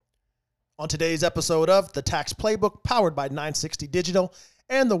On today's episode of The Tax Playbook, powered by 960 Digital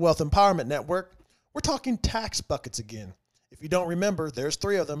and the Wealth Empowerment Network, we're talking tax buckets again. If you don't remember, there's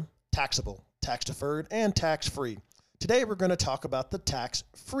three of them: taxable, tax-deferred, and tax-free. Today, we're going to talk about the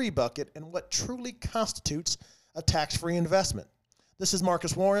tax-free bucket and what truly constitutes a tax-free investment. This is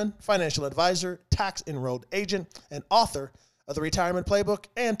Marcus Warren, financial advisor, tax-enrolled agent, and author of the Retirement Playbook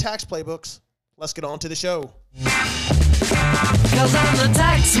and Tax Playbooks. Let's get on to the show. 'Cause I'm the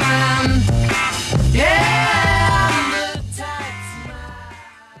tax man. Yeah, I'm the tax man.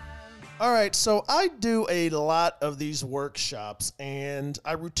 All right, so I do a lot of these workshops, and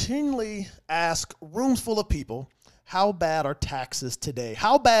I routinely ask rooms full of people, how bad are taxes today?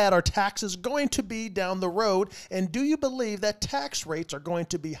 How bad are taxes going to be down the road? And do you believe that tax rates are going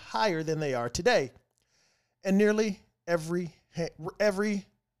to be higher than they are today? And nearly every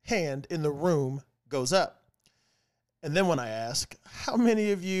hand in the room goes up. And then when I ask, how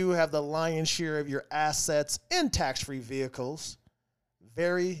many of you have the lion's share of your assets in tax-free vehicles?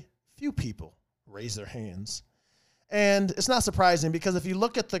 Very few people raise their hands. And it's not surprising, because if you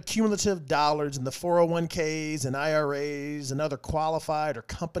look at the cumulative dollars in the 401ks and IRAs and other qualified or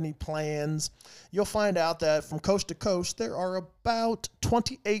company plans, you'll find out that from coast to coast, there are about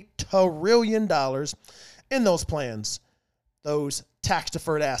 $28 trillion in those plans, those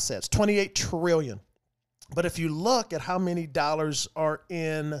tax-deferred assets, $28 trillion. But if you look at how many dollars are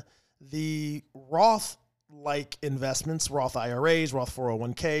in the Roth-like investments, Roth IRAs, Roth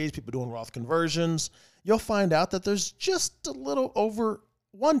 401ks, people doing Roth conversions, you'll find out that there's just a little over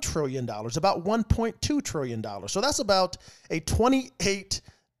 $1 trillion, about $1.2 trillion. So that's about a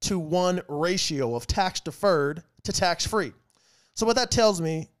 28-to-1 ratio of tax-deferred to tax-free. So what that tells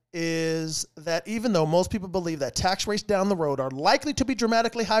me is that even though most people believe that tax rates down the road are likely to be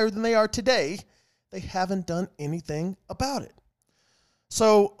dramatically higher than they are today, they haven't done anything about it.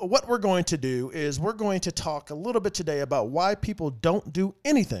 So what we're going to do is we're going to talk a little bit today about why people don't do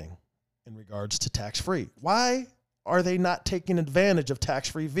anything in regards to tax-free. Why are they not taking advantage of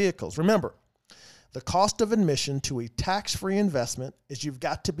tax-free vehicles? Remember, the cost of admission to a tax-free investment is you've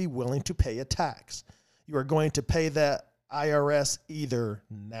got to be willing to pay a tax. You are going to pay that IRS either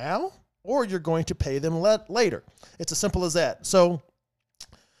now or you're going to pay them later. It's as simple as that. So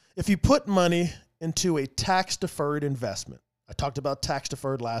if you put money into a tax-deferred investment, I talked about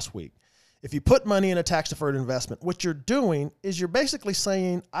tax-deferred last week. If you put money in a tax-deferred investment, what you're doing is you're basically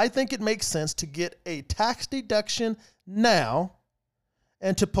saying, I think it makes sense to get a tax deduction now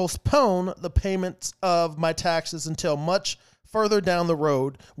and to postpone the payments of my taxes until much further down the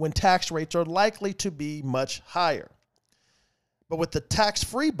road when tax rates are likely to be much higher. But what the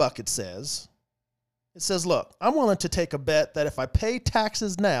tax-free bucket says, it says, look, I'm willing to take a bet that if I pay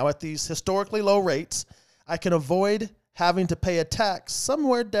taxes now at these historically low rates, I can avoid having to pay a tax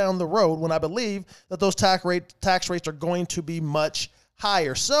somewhere down the road when I believe that those tax rates are going to be much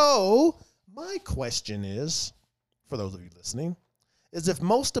higher. So my question is, for those of you listening, is if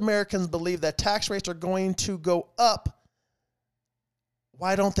most Americans believe that tax rates are going to go up,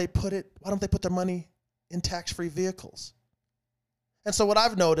 why don't they put their money in tax-free vehicles? And so what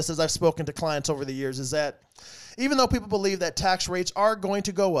I've noticed as I've spoken to clients over the years is that even though people believe that tax rates are going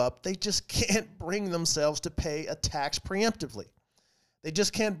to go up, they just can't bring themselves to pay a tax preemptively. They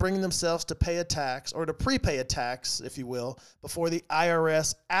just can't bring themselves to pay a tax or to prepay a tax, if you will, before the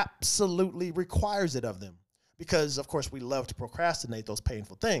IRS absolutely requires it of them. Because, of course, we love to procrastinate those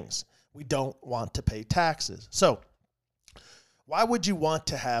painful things. We don't want to pay taxes. So why would you want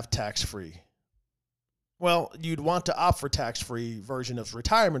to have tax-free? Well, you'd want to opt for tax-free version of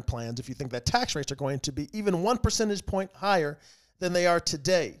retirement plans if you think that tax rates are going to be even 1 percentage point higher than they are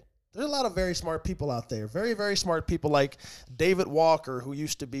today. There's a lot of very smart people out there, very, very smart people like David Walker, who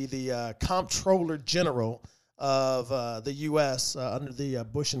used to be the Comptroller General of the U.S. Under the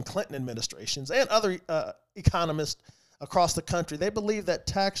Bush and Clinton administrations, and other economists across the country. They believe that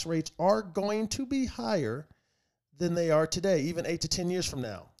tax rates are going to be higher than they are today, even 8 to 10 years from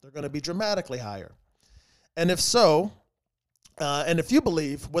now. They're going to be dramatically higher. And if so, and if you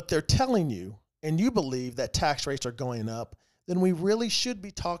believe what they're telling you, and you believe that tax rates are going up, then we really should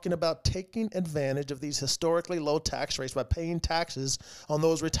be talking about taking advantage of these historically low tax rates by paying taxes on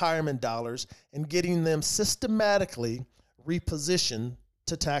those retirement dollars and getting them systematically repositioned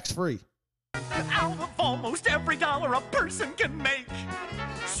to tax-free. Out of almost every dollar a person can make,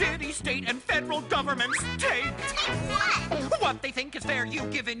 city, state, and federal governments take what they think is fair. You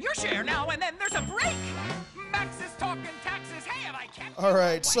give in your share now, and then there's a break. Max is talking taxes. Hey, have I kept All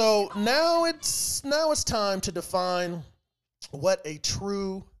right, so now it's time to define what a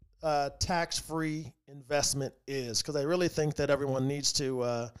true tax-free investment is, because I really think that everyone needs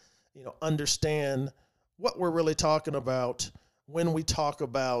to understand what we're really talking about when we talk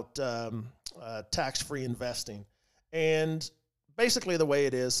about tax-free investing. And basically the way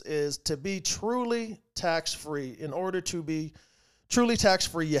it is to be truly tax-free. In order to be truly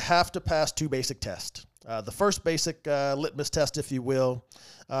tax-free, you have to pass two basic tests. The first basic litmus test, if you will,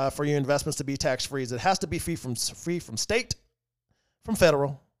 for your investments to be tax-free is it has to be free from state, from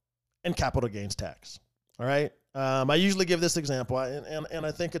federal, and capital gains tax. All right. I usually give this example, and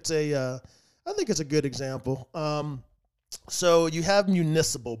I think it's a good example. So you have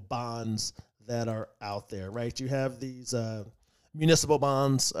municipal bonds that are out there, right? You have these municipal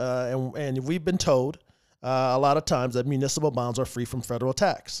bonds, and we've been told a lot of times that municipal bonds are free from federal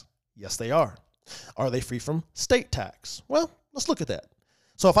tax. Yes, they are. Are they free from state tax? Well, let's look at that.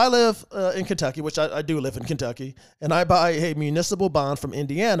 So if I live in Kentucky, which I do live in Kentucky, and I buy a municipal bond from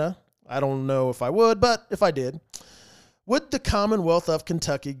Indiana, I don't know if I would, but if I did, would the Commonwealth of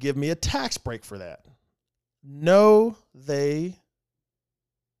Kentucky give me a tax break for that? No, they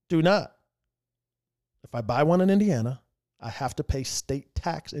do not. If I buy one in Indiana, I have to pay state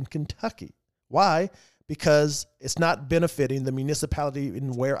tax in Kentucky. Why? Because it's not benefiting the municipality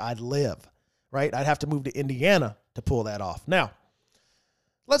in where I live, right? I'd have to move to Indiana to pull that off. Now,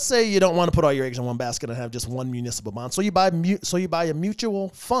 let's say you don't want to put all your eggs in one basket and have just one municipal bond. So you buy a mutual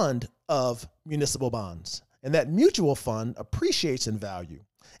fund of municipal bonds, and that mutual fund appreciates in value.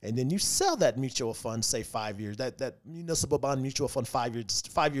 And then you sell that mutual fund, say 5 years, that municipal bond mutual fund 5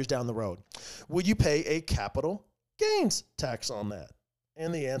 years down the road. Will you pay a capital gains tax on that?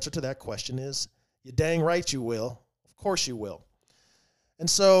 And the answer to that question is, you're dang right you will. Of course you will. And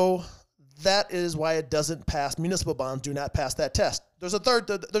so that is why it doesn't pass. Municipal bonds do not pass that test. There's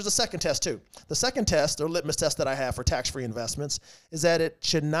a second test too. The second test, or litmus test that I have for tax-free investments, is that it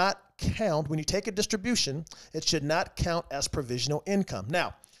should not count, when you take a distribution, it should not count as provisional income.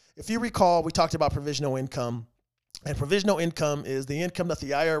 Now, if you recall, we talked about provisional income, and provisional income is the income that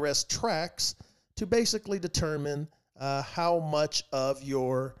the IRS tracks to basically determine how much of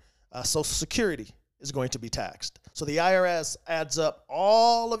your Social Security is going to be taxed. So the IRS adds up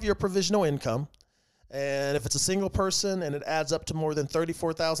all of your provisional income, and if it's a single person and it adds up to more than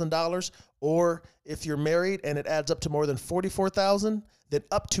 $34,000, or if you're married and it adds up to more than $44,000, then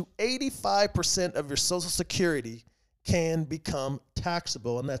up to 85% of your Social Security can become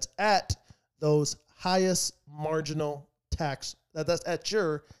taxable, and that's at those highest marginal tax. That's at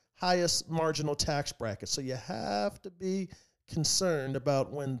your highest marginal tax bracket. So you have to be concerned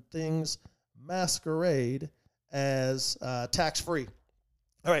about when things masquerade as tax-free.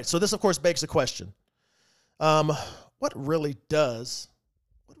 All right, so this, of course, begs the question. What really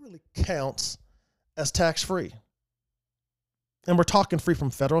counts as tax-free? And we're talking free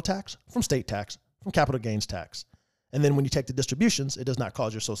from federal tax, from state tax, from capital gains tax. And then when you take the distributions, it does not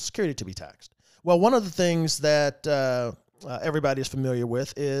cause your Social Security to be taxed. Well, one of the things that everybody is familiar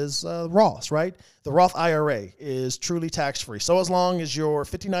with is Roth, right? The Roth IRA is truly tax-free. So as long as you're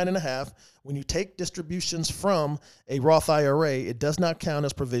 59 and a half, when you take distributions from a Roth IRA, it does not count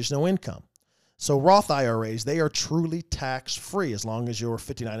as provisional income. So Roth IRAs, they are truly tax-free as long as you're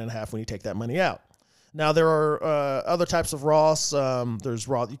 59 and a half when you take that money out. Now, there are other types of Roths. There's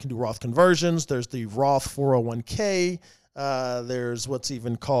Roth, you can do Roth conversions. There's the Roth 401k. There's what's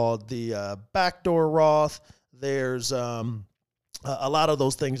even called the backdoor Roth. There's a lot of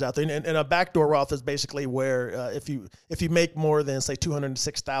those things out there. And a backdoor Roth is basically where if you make more than, say,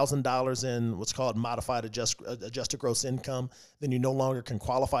 $206,000 in what's called modified adjusted gross income, then you no longer can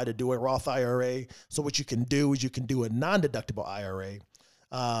qualify to do a Roth IRA. So what you can do is you can do a non-deductible IRA.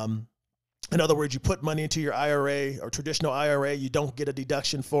 In other words, you put money into your IRA or traditional IRA, you don't get a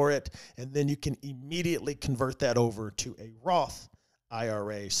deduction for it, and then you can immediately convert that over to a Roth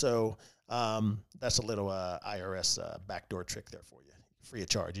IRA. So that's a little IRS backdoor trick there for you, free of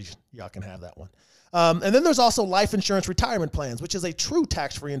charge. Y'all can have that one. And then there's also life insurance retirement plans, which is a true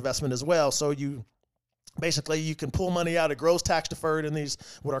tax-free investment as well. So you can pull money out of gross tax deferred in these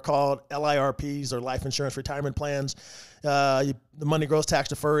what are called LIRPs, or life insurance retirement plans. The money grows tax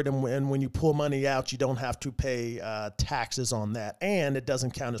deferred, and when you pull money out, you don't have to pay taxes on that, and it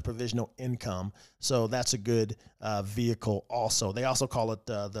doesn't count as provisional income. So that's a good vehicle also. They also call it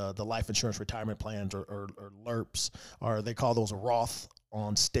the life insurance retirement plans, or LIRPs, or they call those Roth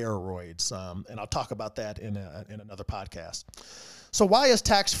on steroids, and I'll talk about that in another podcast. So why is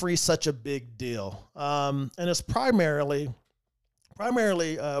tax-free such a big deal? And it's primarily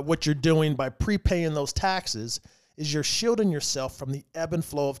what you're doing by prepaying those taxes is you're shielding yourself from the ebb and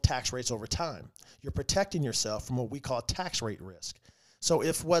flow of tax rates over time. You're protecting yourself from what we call tax rate risk. So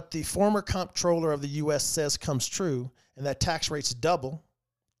if what the former comptroller of the U.S. says comes true, and that tax rates double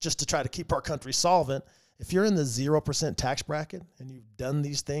just to try to keep our country solvent. If you're in the 0% tax bracket and you've done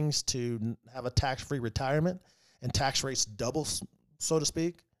these things to have a tax-free retirement and tax rates double, so to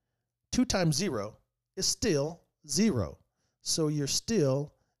speak, 2 times 0 is still 0. So you're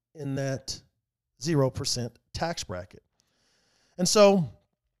still in that 0% tax bracket. And so,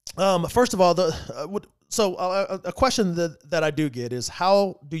 first of all, a question that I do get is,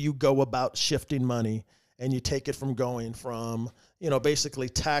 how do you go about shifting money and you take it from going from, basically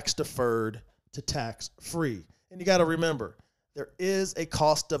tax deferred to tax free? And you got to remember, there is a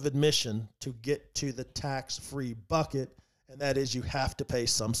cost of admission to get to the tax free bucket, and that is you have to pay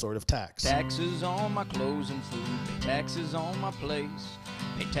some sort of tax. Taxes on my clothes and food, pay taxes on my place,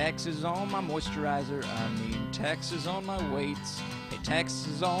 pay taxes on my moisturizer, taxes on my weights, pay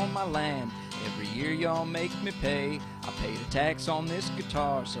taxes on my land. Every year y'all make me pay. I paid a tax on this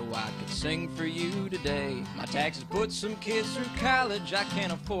guitar so I could sing for you today. My taxes put some kids through college I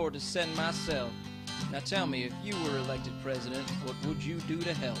can't afford to send myself. Now tell me, if you were elected president, what would you do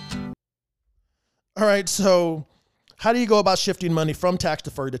to help? All right, so how do you go about shifting money from tax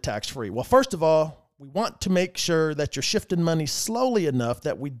deferred to tax free? Well, first of all, we want to make sure that you're shifting money slowly enough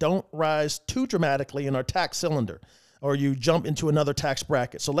that we don't rise too dramatically in our tax cylinder, or you jump into another tax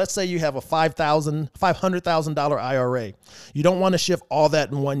bracket. So let's say you have a $500,000 IRA. You don't want to shift all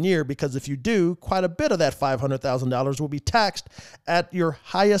that in 1 year, because if you do, quite a bit of that $500,000 will be taxed at your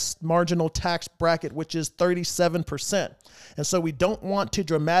highest marginal tax bracket, which is 37%. And so we don't want to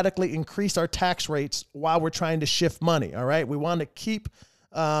dramatically increase our tax rates while we're trying to shift money. All right. We want to keep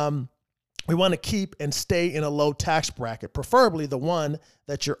and stay in a low tax bracket, preferably the one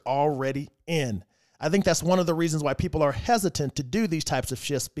that you're already in. I think that's one of the reasons why people are hesitant to do these types of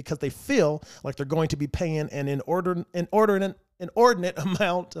shifts, because they feel like they're going to be paying an inordinate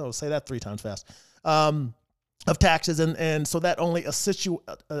amount, say that 3 times fast, of taxes. And so that only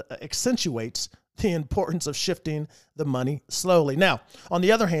accentuates the importance of shifting the money slowly. Now, on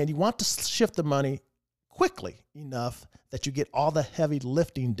the other hand, you want to shift the money quickly enough that you get all the heavy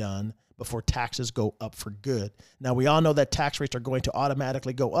lifting done before taxes go up for good. Now, we all know that tax rates are going to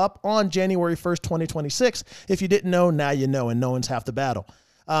automatically go up on January 1st, 2026. If you didn't know, now you know, and knowing's half the battle.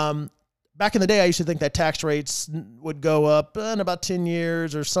 Back in the day, I used to think that tax rates would go up in about 10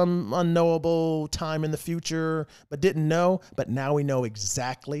 years or some unknowable time in the future, but didn't know. But now we know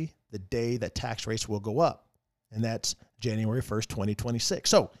exactly the day that tax rates will go up, and that's January 1st, 2026.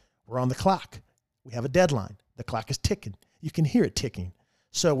 So we're on the clock. We have a deadline. The clock is ticking. You can hear it ticking.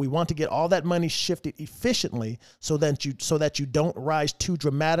 So we want to get all that money shifted efficiently so that you don't rise too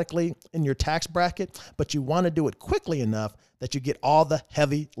dramatically in your tax bracket, but you want to do it quickly enough that you get all the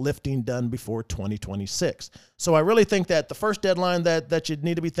heavy lifting done before 2026. So I really think that the first deadline that you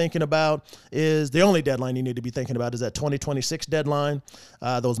need to be thinking about is the only deadline you need to be thinking about is that 2026 deadline.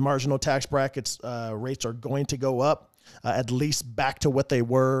 Those marginal tax brackets rates are going to go up at least back to what they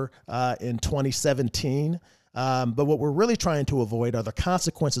were in 2017. But what we're really trying to avoid are the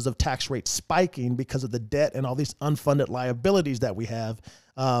consequences of tax rates spiking because of the debt and all these unfunded liabilities that we have.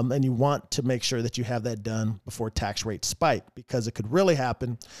 And you want to make sure that you have that done before tax rates spike, because it could really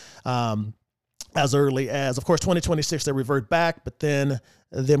happen as early as, of course, 2026, they revert back, but then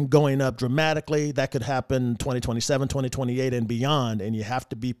them going up dramatically, that could happen 2027, 2028 and beyond, and you have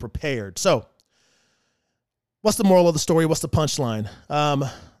to be prepared. So what's the moral of the story? What's the punchline?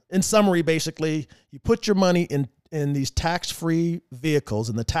 In summary, basically, you put your money in these tax-free vehicles,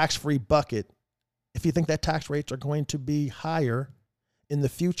 in the tax-free bucket, if you think that tax rates are going to be higher in the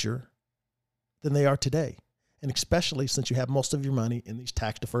future than they are today, and especially since you have most of your money in these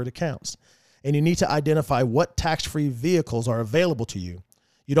tax-deferred accounts. And you need to identify what tax-free vehicles are available to you.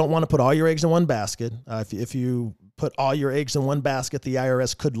 You don't want to put all your eggs in one basket. If you put all your eggs in one basket, the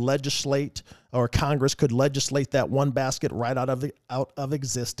IRS could legislate, or Congress could legislate that one basket right out of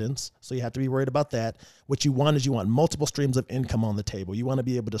existence. So you have to be worried about that. What you want is you want multiple streams of income on the table. You want to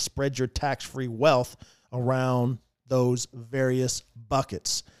be able to spread your tax-free wealth around those various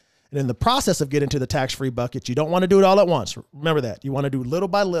buckets. And in the process of getting to the tax-free bucket, you don't want to do it all at once. Remember that. You want to do little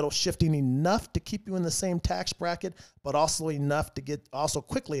by little, shifting enough to keep you in the same tax bracket, but also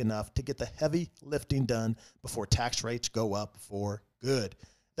quickly enough to get the heavy lifting done before tax rates go up for good.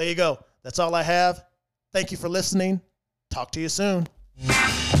 There you go. That's all I have. Thank you for listening. Talk to you soon.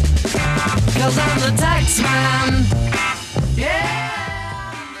 'Cause I'm the tax man. Yeah.